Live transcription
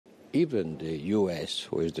even the U.S.,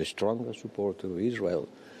 who is the strongest supporter of Israel,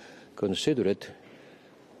 considered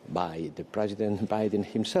by the President Biden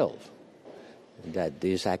himself that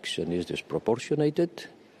this action is disproportionate,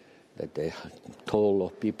 that the toll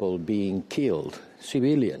of people being killed,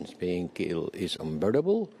 civilians being killed, is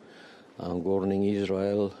unbearable, and warning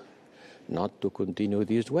Israel not to continue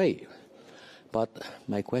this way. But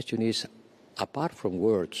my question is, apart from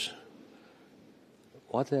words,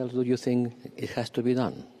 what else do you think it has to be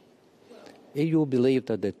done? If you believe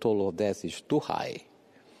that the toll of death is too high,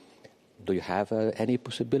 do you have any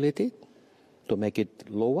possibility to make it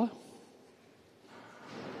lower?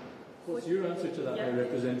 What's your answer to that, High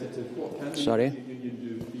Representative? What can the European Union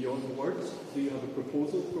do beyond the words? Do you have a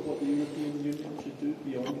proposal for what the European Union should do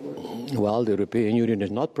beyond the words? Well, the European Union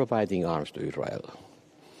is not providing arms to Israel.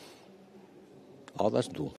 Others do.